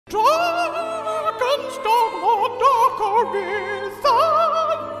Dragons Dogma Dark Arisen.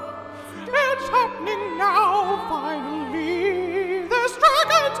 It's happening now, finally. There's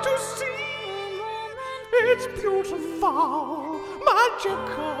dragons to see. It's beautiful,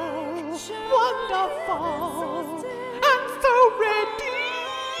 magical, wonderful, and so ready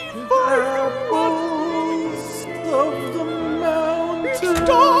for apples of the mountain. It's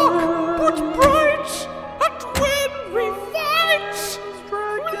dark but bright, and when we fight,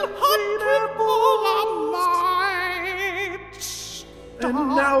 we'll hunt with all our might. And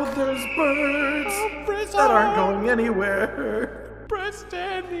now there's birds that aren't going anywhere. Press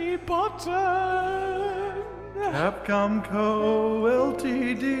any button. Capcom Co.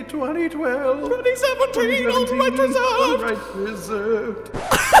 Ltd. 2012. 2017, all right reserved.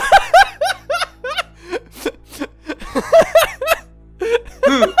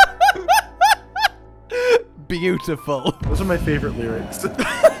 Beautiful. Those are my favorite lyrics.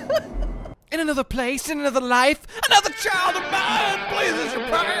 In another place, in another life, another child of mine blazes your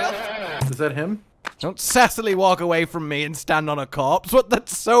path. Is that him? Don't sassily walk away from me and stand on a corpse. What?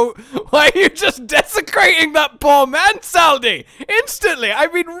 That's so... Why are you just desecrating that poor man, Saldi? Instantly. I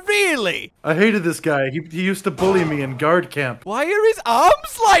mean, really. I hated this guy. He used to bully me in guard camp. Why are his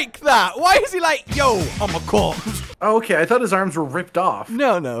arms like that? Why is he like, yo, I'm a corpse? Oh, okay. I thought his arms were ripped off.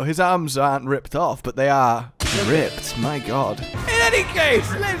 No, his arms aren't ripped off, but they are ripped. My God. In any case,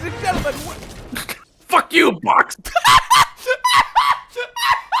 ladies and gentlemen... Fuck you, Box!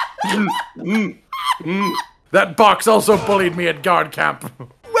 That Box also bullied me at guard camp.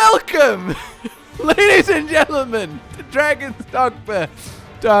 Welcome, ladies and gentlemen, to Dragons Dogma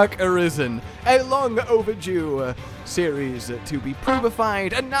Dark Arisen, a long overdue series to be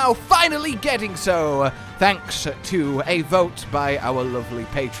prubified, and now finally getting so, thanks to a vote by our lovely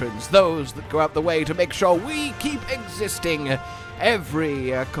patrons, those that go out the way to make sure we keep existing.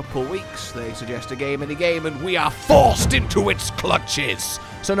 Every couple weeks, they suggest a game, any game, and we are forced into its clutches.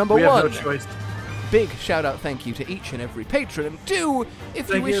 So number one, have no choice. Big shout out thank you to each and every patron. And do, if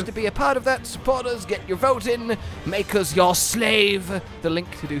you wish to be a part of that, support us, get your vote in, make us your slave. The link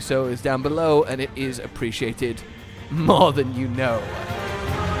to do so is down below, and it is appreciated more than you know.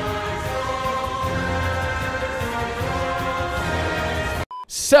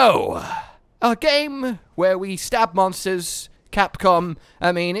 So, a game where we stab monsters, Capcom.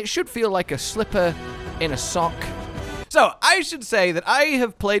 I mean, it should feel like a slipper in a sock. So, I should say that I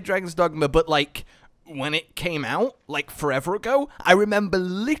have played Dragon's Dogma, but like, when it came out, like forever ago, I remember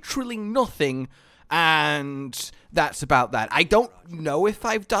literally nothing, and that's about that. I don't know if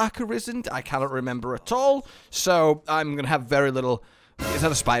I've Dark Arisen, I cannot remember at all, so I'm gonna have very little... Is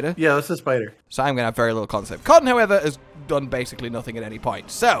that a spider? Yeah, that's a spider. So I'm gonna have very little concept. Con, however, has done basically nothing at any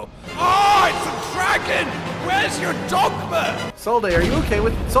point, so... Oh, it's a dragon! Where's your dogma? Solday, are you okay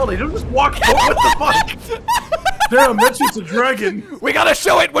with... Solday, don't just walk out. What the fuck? Damn, that's just a dragon. We gotta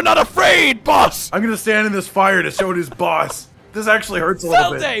show it, we're not afraid, boss! I'm gonna stand in this fire to show it his boss. This actually hurts a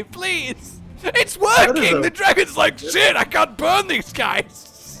little bit. Solday, please! It's working! The dragon's like, shit, I can't burn these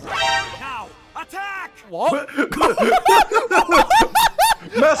guys! Now, attack! What?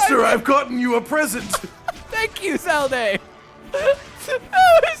 Master, I've gotten you a present. Thank you, Salday. That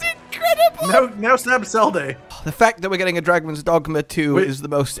was incredible. Now stab Salday. The fact that we're getting a Dragon's Dogma 2 is the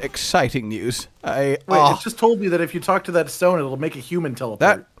most exciting news. It just told me that if you talk to that stone, it'll make a human teleport.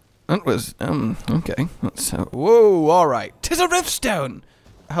 That was, okay. That's, whoa, all right. 'Tis a Riftstone.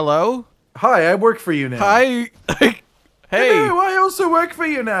 Hello? Hi, I work for you now. Hi. Hey. Hello, I also work for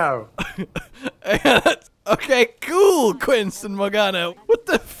you now. Okay, cool, Quince and Morgana. What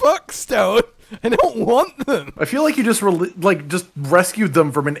the fuck, Stone? I don't want them. I feel like you just just rescued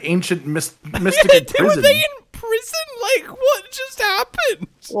them from an ancient mystical prison. Were they in prison? Like, what just happened?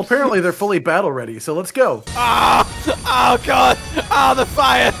 Well, apparently they're fully battle ready, so let's go. Oh god! Oh, the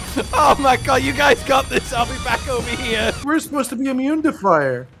fire! Oh my god, you guys got this! I'll be back over here! We're supposed to be immune to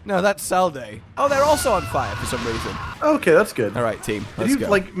fire. No, that's Salday. Oh, they're also on fire for some reason. Okay, that's good. Alright, team, let's go.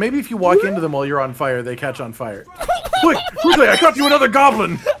 Like, maybe if you walk into them while you're on fire, they catch on fire. Quickly, I got you another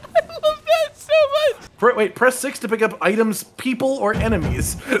goblin! I love that so much! Wait, press 6 to pick up items, people, or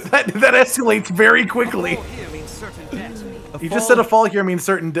enemies. That escalates very quickly. You just said a fall here means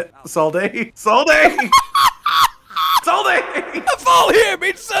certain death. Salday? Salday! Salday! A fall here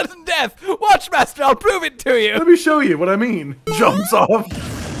means sudden death! Watch, Master, I'll prove it to you! Let me show you what I mean. Jumps off.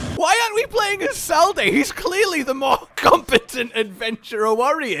 Why aren't we playing as Salday? He's clearly the more competent adventurer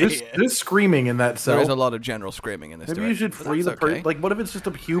warrior here. There's screaming in that cell. There is a lot of general screaming in this Maybe you should free the bird. Like, what if it's just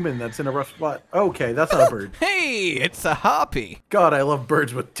a human that's in a rough spot? Okay, that's not a bird. Hey, it's a harpy. God, I love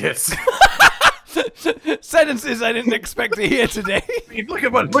birds with tits. Sentences I didn't expect to hear today. Look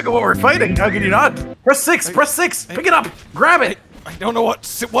at what we're fighting. How can you not? Press 6. Press 6. Pick it up. Grab it. I don't know what's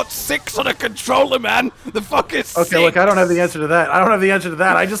 6 on a controller, man. The fuck is 6? Okay, look, I don't have the answer to that.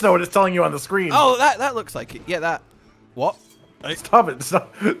 I just know what it's telling you on the screen. Oh, that looks like it. Yeah, that. What? Stop it.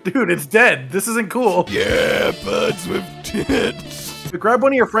 Stop. Dude, it's dead. This isn't cool. Yeah, birds with tits. Grab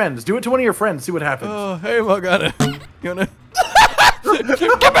one of your friends. Do it to one of your friends. See what happens. Oh, hey, Morgana. You wanna...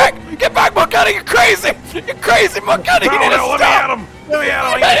 Get back! Get back, Morgana! You're crazy! You're crazy, Morgana! You need to stop! Let me at him! Let me at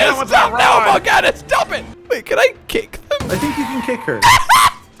him! You need to stop now, Morgana! Stop it! Wait, can I kick them? I think you can kick her.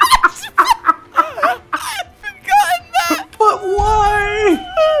 I've forgotten that! But why?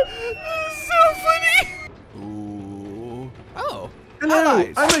 So funny! Ooh. Oh. Hello,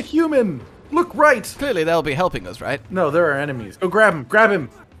 Allies. I'm a human. Look right. Clearly they'll be helping us, right? No, there are enemies. Go grab him. Grab him.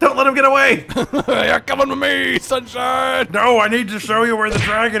 Don't let him get away. You're coming with me, sunshine! No, I need to show you where the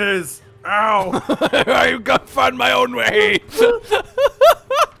dragon is. Ow. I've got to find my own way.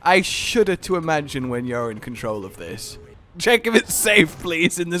 I shudder to imagine when you're in control of this. Check if it's safe,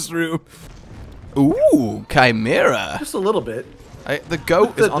 please, in this room. Ooh, Chimera. Just a little bit. The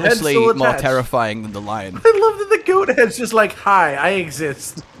goat is The head's honestly still more attached. terrifying than the lion. I love that the goat head's just like, hi, I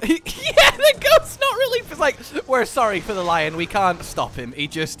exist. Yeah, the goat's not really. It's like, we're sorry for the lion. We can't stop him. He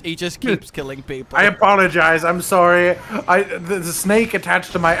just keeps killing people. I apologize. I'm sorry. There's a snake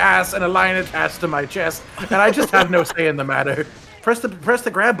attached to my ass and a lion attached to my chest, and I just have no say in the matter. Press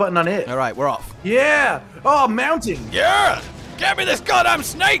the grab button on it. All right, we're off. Yeah. Oh, mounting. Yeah, get me this goddamn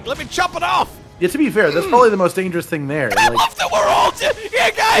snake. Let me chop it off. Yeah, to be fair, that's probably the most dangerous thing there. I Like, love that we're all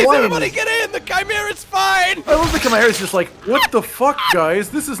yeah, guys, Lion everybody is- get in. The Chimera's fine. I love the Chimera's just like, what the fuck, guys?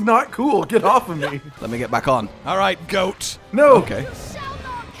 This is not cool. Get off of me. Let me get back on. All right, goat. No. Okay.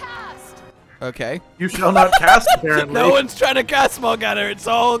 Okay. You shall not cast, apparently. No one's trying to cast Morgana. It's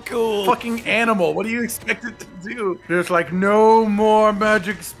all cool. Fucking animal. What do you expect it to do? There's like no more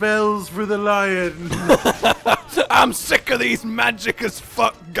magic spells for the lion. I'm sick of these magic as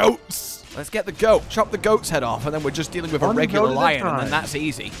fuck goats. Let's get the goat. Chop the goat's head off, and then we're just dealing with a One regular goat at a lion, and time. then that's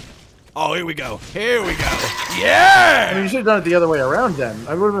easy. Oh, here we go. Here we go. I Yeah! mean, you should have done it the other way around then.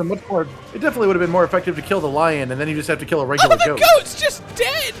 I would have been much more. It definitely would have been more effective to kill the lion, and then you just have to kill a regular The goat. goat's just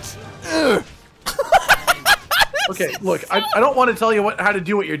dead. Ugh. Okay, look, I don't want to tell you how to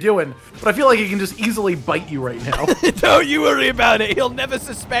do what you're doing, but I feel like he can just easily bite you right now. Don't you worry about it. He'll never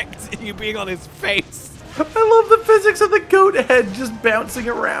suspect you being on his face. I love the physics of the goat head just bouncing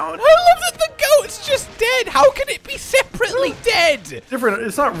around. I love that the goat's just dead. How can it be separately dead? Different.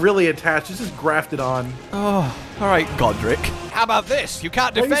 It's not really attached. It's just grafted on. Oh, all right, Godric. How about this? You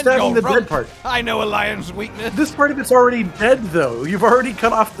can't Why are you defend stabbing your the rump. dead part? I know a lion's weakness. This part of it's already dead, though. You've already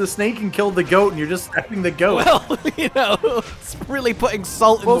cut off the snake and killed the goat, and you're just stabbing the goat. Well, you know, it's really putting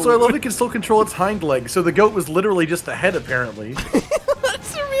salt in Also, the I love wound. it can still control its hind leg, so the goat was literally just the head, apparently.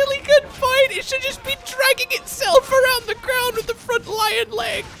 That's a really good point. It should just be dragging itself around the ground with the front lion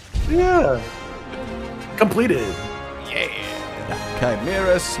leg. Yeah. Completed. Yeah.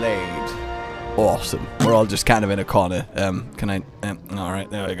 Chimera slayed. Awesome. We're all just kind of in a corner. Can I? All right,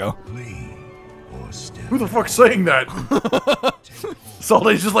 there we go. Who the fuck's saying that?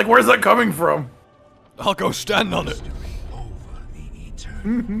 Salty's just like, where's that coming from? I'll go stand on it.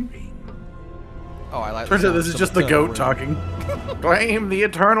 Oh, I like. Turns out this is just the goat talking. Claim the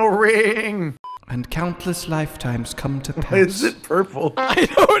eternal ring. And countless lifetimes come to pass. Why is it purple? I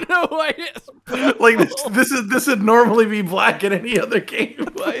don't know why it's purple. Like this would normally be black in any other game.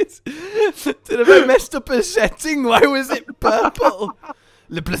 Why is, have I messed up a setting? Why was it purple?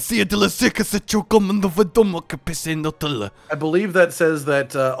 Le plaisir de la sick c'est comme I believe that says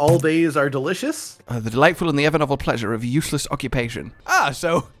that all days are delicious. the delightful and the ever novel pleasure of useless occupation. Ah,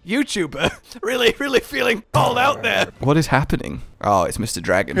 so YouTuber, really feeling called out there. What is happening? Oh, it's Mr.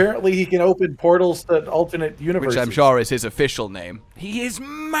 Dragon, Apparently he can open portals to alternate universes. which I'm sure is his official name. He is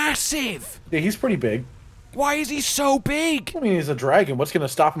massive. Yeah, he's pretty big. Why is he so big? I mean, he's a dragon. What's going to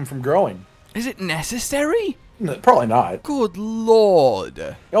stop him from growing? Is it necessary? No, probably not. Good lord.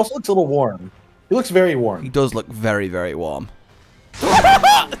 He also looks a little warm. He looks very He warm. does look very warm.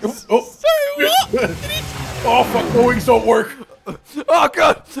 Oh. Sorry, what? Oh, fuck. The wings don't work. Oh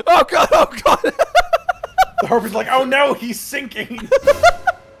god! Oh god! Oh god! The harper's like, oh no, he's sinking.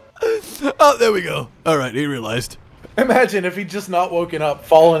 Oh, there we go. Alright, he realized. Imagine if he'd just not woken up,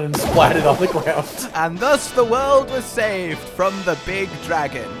 fallen and splatted on the ground. And thus the world was saved from the big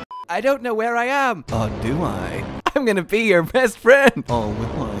dragon. I don't know where I am. Oh, do I? I'm gonna be your best friend. Oh,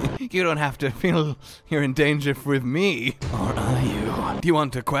 will I? You don't have to feel you're in danger with me. Or are you? Do you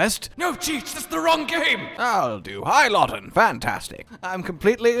want a quest? No, Cheech, that's the wrong game. I'll do. Hi, Lawton. Fantastic. I'm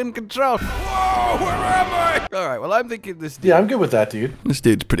completely in control. Whoa, where am I? All right, well, I'm thinking this dude. Yeah, I'm good with that, dude. This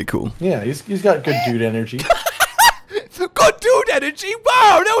dude's pretty cool. Yeah, he's got good dude energy. Good dude energy?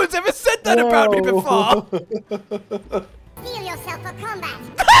 Wow, no one's ever said that about me before. Feel yourself for combat.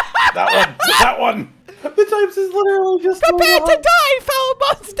 That one. The types is literally just Prepare to die, foul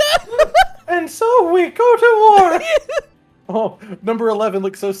monster. And so we go to war. Oh, number 11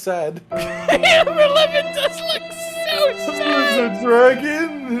 looks so sad. Number 11 does look so sad. There's a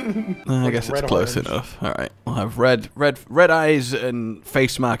dragon. I guess it's close enough. All right, we'll have red eyes and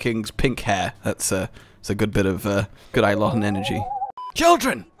face markings, pink hair. That's it's a good bit of good eye lot and energy.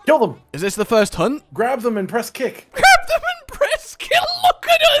 Children, Kill them. is this the first hunt? Grab them and press kick. Grab them and press kill. Look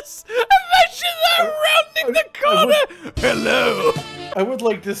at us. Imagine that rounding the corner. Hello. I would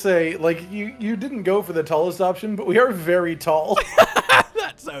like to say, like, you didn't go for the tallest option, but we are very tall.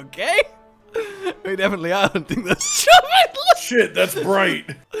 That's okay. We definitely are hunting this. Shit, that's bright.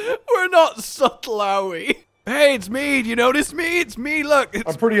 We're not subtle, are we? Hey, it's me. Do you notice me? It's me. Look, it's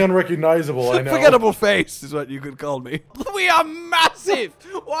I'm pretty unrecognizable, I know. forgettable face is what you could call me. We are massive.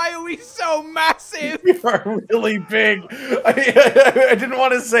 Why are we so massive? We are really big. I didn't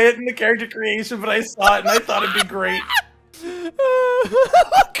want to say it in the character creation, but I saw it and I thought it'd be great. Look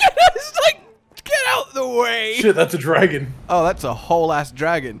at us, like, get out the way. Shit, that's a dragon. Oh, that's a whole ass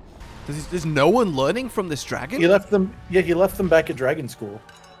dragon. Is no one learning from this dragon? He left them. Yeah, he left them back at dragon school.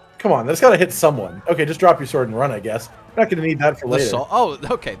 Come on, that's gotta hit someone. Okay, just drop your sword and run, I guess. Not gonna need that for later. Oh,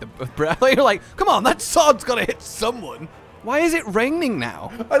 okay. You're like, come on, that sword's gotta hit someone. Why is it raining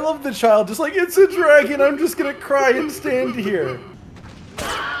now? I love the child, just like, it's a dragon, I'm just gonna cry and stand here.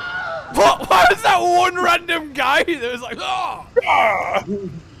 What? Why was that one random guy that was like, oh! Ah!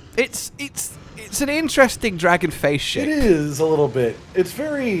 It's an interesting dragon face shape. It is a little bit. It's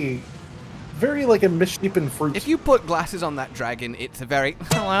very like a misshapen fruit. If you put glasses on that dragon, it's a very,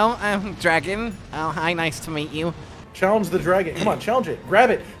 hello, I'm dragon. Oh, hi, nice to meet you. Challenge the dragon. Come on, challenge it.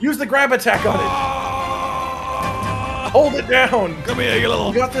 Grab it. Use the grab attack on it. Hold it down. Come here, you little...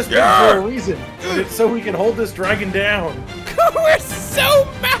 We got this thing for a reason. And it's so we can hold this dragon down. We're so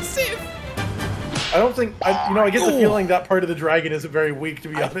massive. I don't think, I get the feeling that part of the dragon isn't very weak, to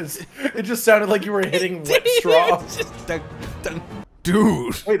be honest. It just sounded like you were hitting wet straw. Dun, dun.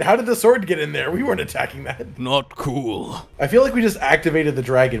 Dude. Wait, how did the sword get in there? We weren't attacking that. Not cool. I feel like we just activated the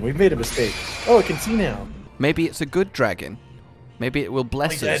dragon. We've made a mistake. Oh, I can see now. Maybe it's a good dragon. Maybe it will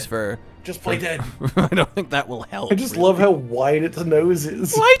bless Play us dead. for... Just play dead. I don't think that will help. I just love how wide its nose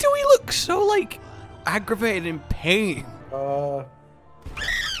is. Why do we look so, like, aggravated in pain? Oh!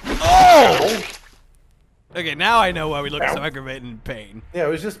 Okay, now I know why we look so aggravated in pain. Yeah, it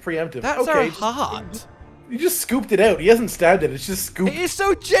was just preemptive. That's okay, our heart. You just scooped it out. He hasn't stabbed it. It's just scooped. It is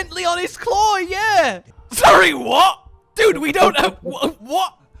so gently on his claw, yeah. Sorry, what? Dude, we don't have...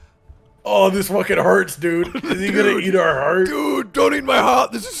 What? Oh, this fucking hurts, dude. Is he gonna eat our heart? Dude, don't eat my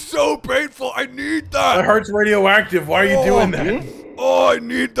heart. This is so painful. I need that. My heart's radioactive. Why are you doing that? Oh, I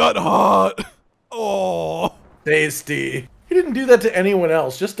need that heart. Oh. Tasty. He didn't do that to anyone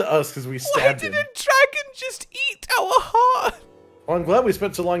else, just to us because we stabbed him. Why did a dragon just eat our heart? Well, I'm glad we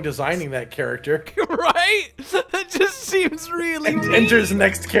spent so long designing that character. Right? That just seems really mean. Enters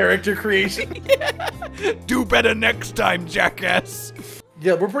next character creation. Yeah. Do better next time, jackass.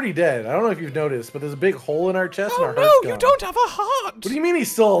 Yeah, we're pretty dead. I don't know if you've noticed, but there's a big hole in our chest and our Oh heart's no, gone. you don't have a heart. What do you mean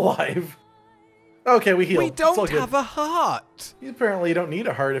he's still alive? Okay, we healed. We It's all don't good. have a heart. Apparently you don't need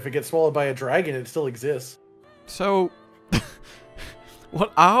a heart if it gets swallowed by a dragon. It still exists. So,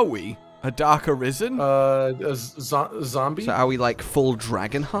 what are we? A Dark Arisen? A zombie? So are we like full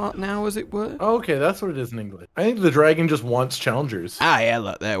dragon heart now, as it were? Oh, okay, that's what it is in English. I think the dragon just wants challengers. Ah, yeah,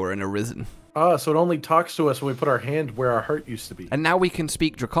 look, there, we're in Arisen. Ah, so it only talks to us when we put our hand where our heart used to be. And now we can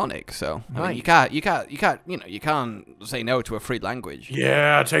speak Draconic, so I mean, you can't say no to a free language.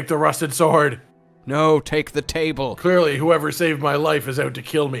 Yeah, take the rusted sword. No, take the table. Clearly, whoever saved my life is out to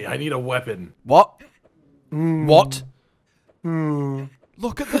kill me. I need a weapon. What? What?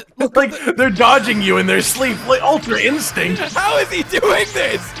 Look at the they're dodging you in their sleep, like Ultra Instinct. How is he doing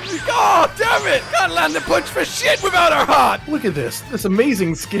this? God damn it! Can't land a punch for shit without our heart. Look at this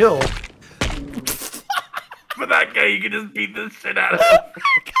amazing skill. For that guy, you can just beat the shit out of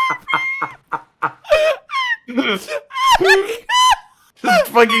him. Just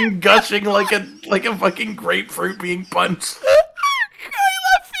fucking gushing like a fucking grapefruit being punched. I'm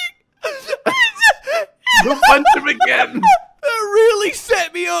laughing. Go punch him again. The really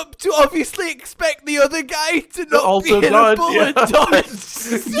set me up to obviously expect the other guy to not also be in dodge, a bullet yeah. dodge.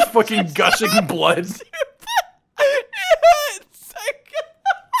 He's fucking gushing blood. It hurts.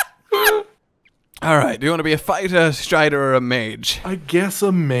 Alright, do you want to be a fighter, strider, or a mage? I guess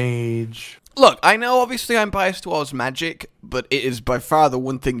a mage. Look, I know obviously I'm biased towards magic, but it is by far the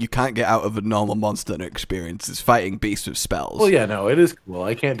one thing you can't get out of a normal Monster Hunter experience is fighting beasts with spells. Well, yeah, no, it is cool.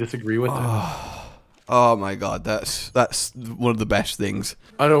 I can't disagree with that. Oh my god, that's one of the best things.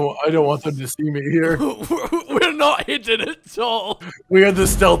 I don't want them to see me here. We're not hidden at all. We are the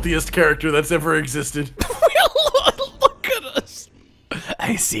stealthiest character that's ever existed. Look at us.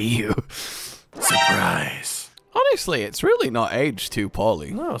 I see you. Surprise. Honestly, it's really not aged too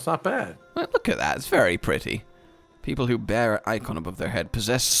poorly. No, it's not bad. Look at that, it's very pretty. People who bear an icon above their head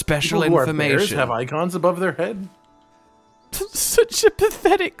possess special People who are bears information. have icons above their head. Such a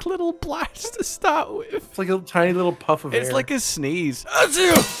pathetic little blast to start with. It's like a tiny little puff of air. It's like a sneeze.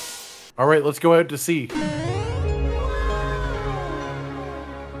 All right, let's go out to sea.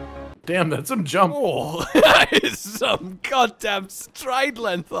 Damn, that's some jump. Oh, that is some goddamn stride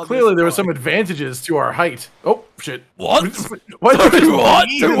length on Clearly, this there were boy. some advantages to our height. Oh shit! What? What?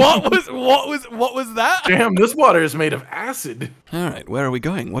 What was that? Damn, this water is made of acid. All right, where are we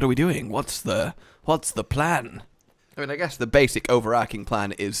going? What are we doing? What's the plan? I mean, I guess the basic overarching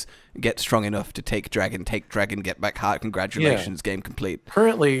plan is get strong enough to take dragon, get back heart. Congratulations, game complete.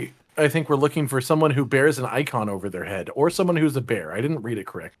 Currently, I think we're looking for someone who bears an icon over their head, or someone who's a bear. I didn't read it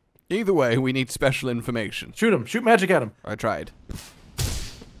correct. Either way, we need special information. Shoot him! Shoot magic at him! I tried.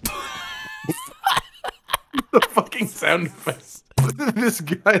 The fucking sound effects. This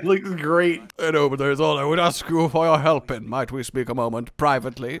guy looks great. I know, but there's all I would ask you for your help in. Might we speak a moment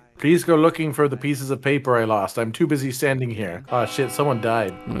privately? Please go looking for the pieces of paper I lost. I'm too busy standing here. Oh shit, someone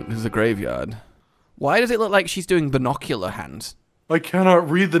died. This is a graveyard. Why does it look like she's doing binocular hands? I cannot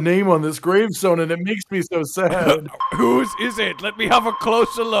read the name on this gravestone and it makes me so sad. Whose is it? Let me have a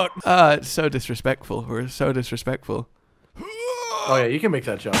closer look. It's so disrespectful. We're so disrespectful. Oh yeah, you can make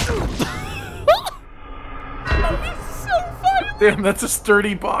that jump. So funny. Damn, that's a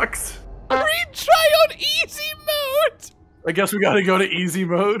sturdy box. Retry on easy mode. I guess we gotta go to easy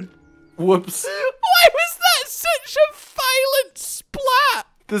mode. Whoops. Why was that such a violent splat?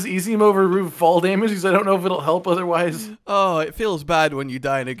 Does easy mode remove fall damage? Because I don't know if it'll help otherwise. Oh, it feels bad when you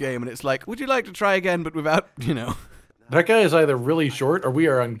die in a game and it's like, would you like to try again, but without, you know. That guy is either really short or we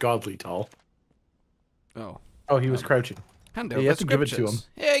are ungodly tall. Oh. Oh, he was crouching. Hand Yeah, over you have to give it to scriptures.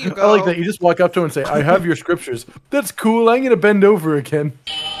 him. Here you I go. like that. You just walk up to him and say, I have your scriptures. That's cool. I'm going to bend over again.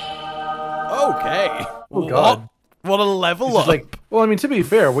 Okay. Oh, God. What a level He's just up. like, well, I mean, to be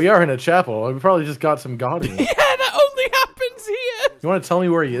fair, we are in a chapel. We probably just got some God in it. Yeah, that only happens here. You want to tell me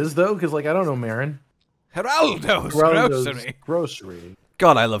where he is, though? Because, like, I don't know, Marin. Geraldo's Geraldo's grocery. grocery.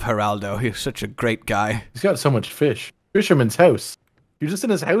 God, I love Geraldo. He's such a great guy. He's got so much fish. Fisherman's house. You're just in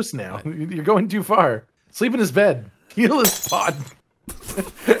his house now. You're going too far. Sleep in his bed. Heal his spot.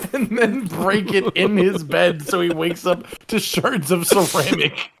 And then break it in his bed so he wakes up to shards of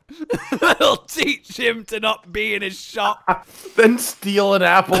ceramic. That'll teach him to not be in his shop. Then steal an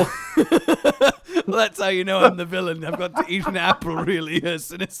apple. That's how you know I'm the villain. I've got to eat an apple really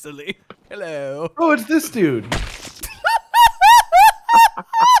sinisterly. Hello. Oh, it's this dude. Didn't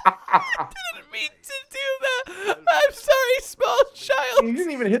mean to do that. I'm sorry, small child. You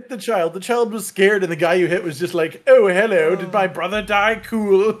didn't even hit the child. The child was scared, and the guy you hit was just like, oh, hello, did my brother die?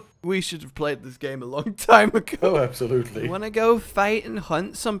 Cool. We should have played this game a long time ago. Oh, absolutely. Wanna go fight and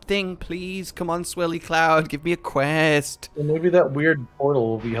hunt something, please? Come on, Swirly Cloud, give me a quest. Well, maybe that weird portal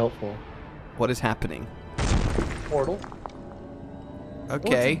will be helpful. What is happening? Portal?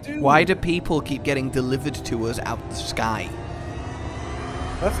 Okay, What's it do? why do people keep getting delivered to us out the sky?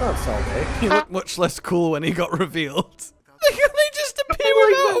 That's not Salve. He looked much less cool when he got revealed. They just appear Oh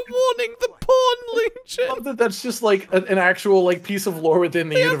my without warning, the porn legion. That's just like an actual like piece of lore within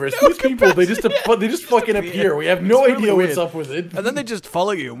the They have universe. no These people, they just fucking appear. We have no It's idea really what's weird. up with it. And then they just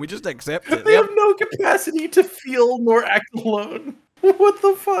follow you and we just accept it. They have no capacity to feel nor act alone. What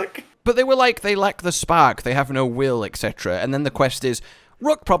the fuck? But they were like, they lack the spark, they have no will, etc. And then the quest is,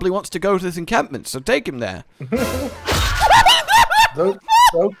 Rook probably wants to go to this encampment, so take him there. What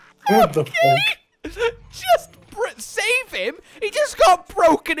the fuck? Just save him? He just got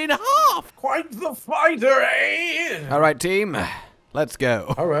broken in half. Quite the fighter, eh? All right, team, let's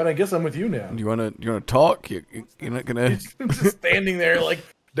go. All right, I guess I'm with you now. You wanna talk? You're not gonna. Just standing there like,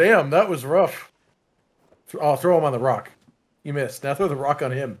 damn, that was rough. Oh, throw him on the rock. You missed. Now throw the rock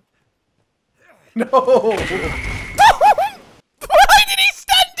on him. No. Why did he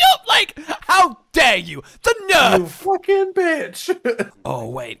stand up? Like, how dare dare you? The nerve! You fucking bitch! Oh,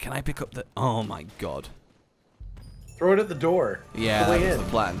 wait, can I pick up the... Oh, my God. Throw it at the door. Yeah, the way that was in. the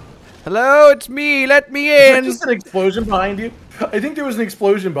plan. Hello, it's me. Let me Is in. there just an explosion behind you? I think there was an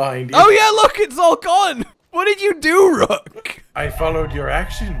explosion behind you. Oh, yeah, look, it's all gone. What did you do, Rook? I followed your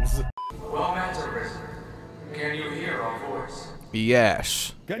actions. Well met, prisoner. Can you hear our voice?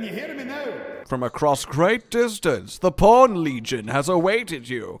 Yes. Can you hear me now? From across great distance, the Pawn Legion has awaited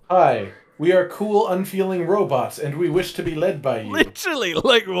you. Hi, we are cool, unfeeling robots, and we wish to be led by you. Literally,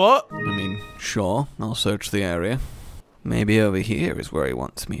 like what? I mean, sure, I'll search the area. Maybe over here is where he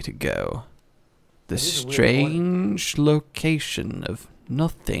wants me to go. The strange location of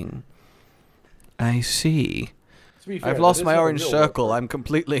nothing. I see. To be fair, I've lost that is my not a orange real circle. robot. I'm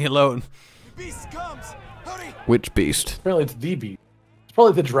completely alone. The beast comes! Hurry! Which beast? Apparently it's the beast. It's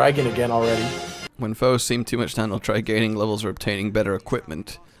probably the dragon again already. When foes seem too much to handle, try gaining levels or obtaining better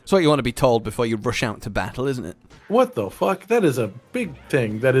equipment. That's what you want to be told before you rush out to battle, isn't it? What the fuck? That is a big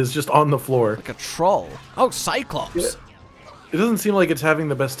thing that is just on the floor. Like a troll. Oh, Cyclops! Yeah. It doesn't seem like it's having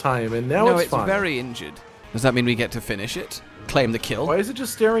the best time, and now No, it's it's fine. very injured. Does that mean we get to finish it? Claim the kill? Why is it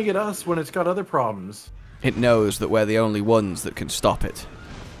just staring at us when it's got other problems? It knows that we're the only ones that can stop it.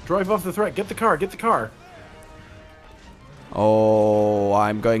 Drive off the threat. Get the car. Get the car. Oh,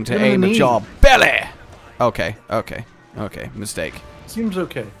 I'm going to Get him in aim the at knee. your belly! Okay, okay, okay. Mistake. Seems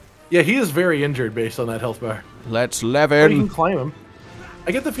okay. Yeah, he is very injured based on that health bar. Let's But you leaven. can climb him.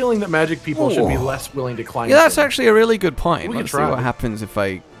 I get the feeling that magic people should be Ooh. less willing to climb. Yeah, that's things. actually a really good point. We can Let's see try. what happens if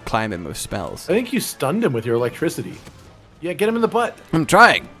I climb him with spells. I think you stunned him with your electricity. Yeah, get him in the butt. I'm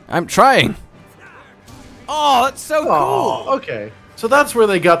trying. I'm trying. Oh, that's so Oh, cool. okay. So that's where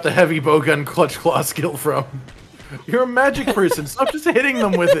they got the heavy bowgun clutch claw skill from. You're a magic person. Stop just hitting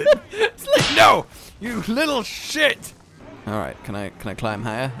them with it. It's like, no, you little shit. All right, can I climb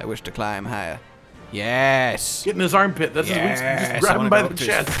higher? I wish to climb higher. Yes. Get in his armpit. That's his weak spot. Yes. Just grab I him wanna by go the up to his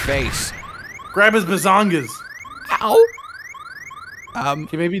chest. face. Grab his bazongas. Ow.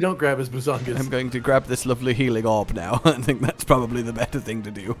 Okay, maybe don't grab his bazongas. I'm going to grab this lovely healing orb now. I think that's probably the better thing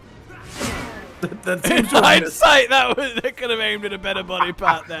to do. That seems to In have missed. hindsight, they could have aimed at a better body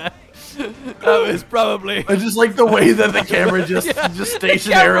part there. That was probably. I just like the way that the camera just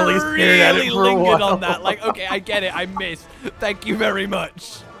stationarily stared at really it for a lingered while. on that. Like, okay, I get it. I missed. Thank you very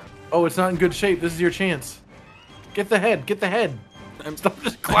much. Oh, it's not in good shape. This is your chance. Get the head. Get the head. Stop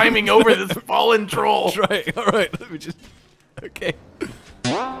just climbing over this fallen troll. Right. All right. Let me just. Okay.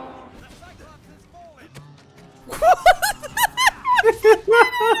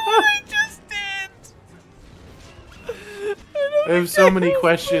 I just did. I have so many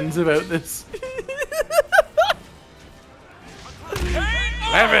questions about this.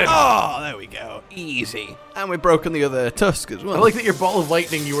 Oh, there we go. Easy. And we've broken the other tusk as well. I like that your ball of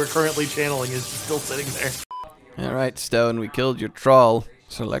lightning you were currently channeling is still sitting there. Alright, Stone, we killed your troll.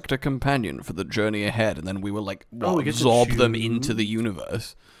 Select a companion for the journey ahead, and then we will, like, Oh, we get to absorb them choose? into the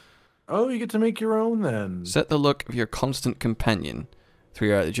universe. Oh, you get to make your own then. Set the look of your constant companion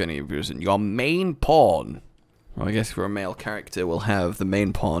throughout the journey of yours and your main pawn. Well, I guess if we're a male character, we'll have the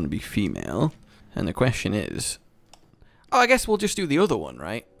main pawn be female. And the question is... Oh, I guess we'll just do the other one,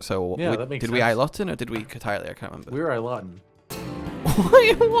 right? So, Yeah, that makes did we sense. Ilotin or did we Kataili? I can't remember. We're Ilotin.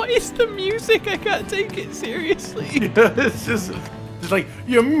 What is the music? I can't take it seriously. It's just like,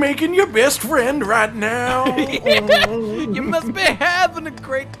 you're making your best friend right now. You must be having a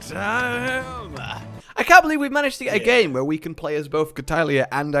great time. I can't believe we've managed to get a game where we can play as both Katalia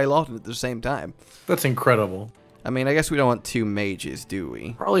and Ilotin at the same time. That's incredible. I mean, I guess we don't want two mages, do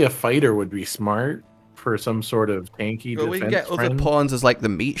we? Probably a fighter would be smart for some sort of tanky Well, defense we can get other friend. pawns as like the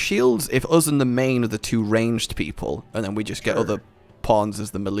meat shields. If us and the main are the two ranged people, and then we just get other pawns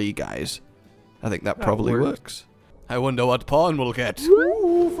as the melee guys. I think that probably works. I wonder what pawn we'll get.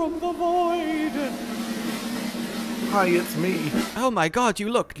 Ooh, from the void. Hi, it's me. Oh my god, you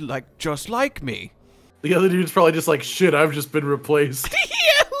look like just like me. The other dude's probably just like, shit, I've just been replaced.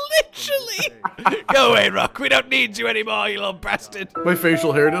 Yeah, literally. Go away, Rock. We don't need you anymore, you little bastard. My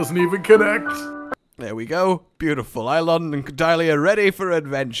facial hair doesn't even connect. There we go. Beautiful. Ilon and Katalia are ready for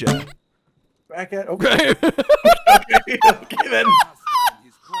adventure. Back at, okay. Okay then.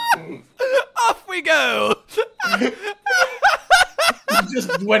 Off we go. You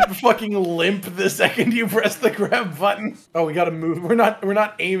just went fucking limp the second you pressed the grab button. Oh, we gotta move. We're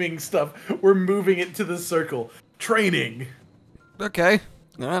not aiming stuff. We're moving it to the circle. Training. Okay.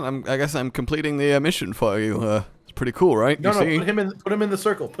 All right, I guess I'm completing the mission for you. It's pretty cool, right? No, you no, see? put him in the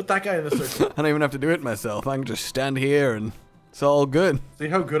circle. Put that guy in the circle. I don't even have to do it myself. I can just stand here and it's all good. See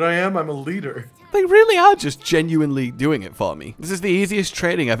how good I am? I'm a leader. They really are just genuinely doing it for me. This is the easiest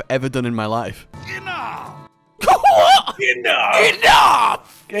training I've ever done in my life. Enough!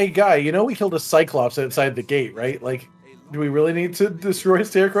 Enough! Hey, guy, you know we killed a cyclops outside the gate, right? Like, do we really need to destroy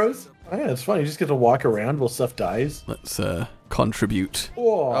scarecrows? Oh, yeah, it's fine. You just get to walk around while stuff dies. Let's contribute.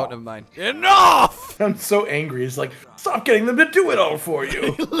 Whoa. Oh, never mind. Enough! I'm so angry. It's like, stop getting them to do it all for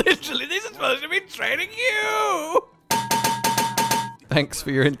you. Literally, this is supposed to be training you! Thanks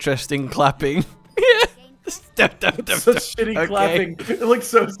for your interesting clapping. Such shitty clapping. It looks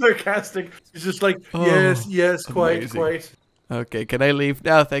so sarcastic. It's just like, yes, quite. Okay, can I leave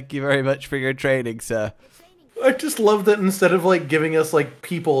now? Thank you very much for your training, sir. I just love that instead of like giving us like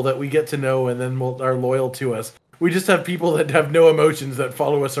people that we get to know and then are loyal to us, we just have people that have no emotions that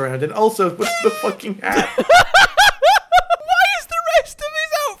follow us around. And also, what's the fucking hat? Why is the rest of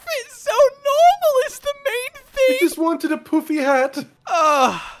his outfit so normal is the main thing? I just wanted a poofy hat.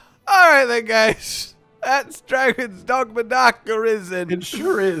 Oh, alright then, guys. That's Dragons Dogma Dark Arisen. It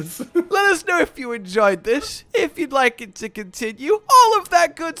sure is. Let us know if you enjoyed this, if you'd like it to continue, all of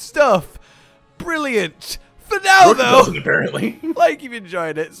that good stuff. Brilliant. For now, though, apparently. like you've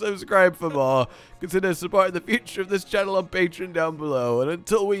enjoyed it, subscribe for more. Consider supporting the future of this channel on Patreon down below. And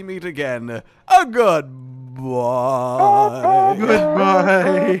until we meet again, a goodbye.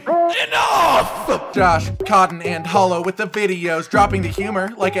 Goodbye. Enough! Josh, Cotton, and Hollow with the videos, dropping the humor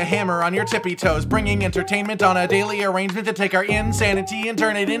like a hammer on your tippy toes, bringing entertainment on a daily arrangement to take our insanity and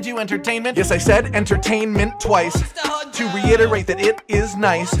turn it into entertainment. Yes, I said entertainment twice, to reiterate that it is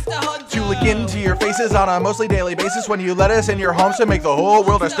nice to look into your faces on a mostly daily basis when you let us in your homes to make the whole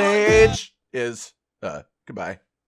world a stage. Goodbye.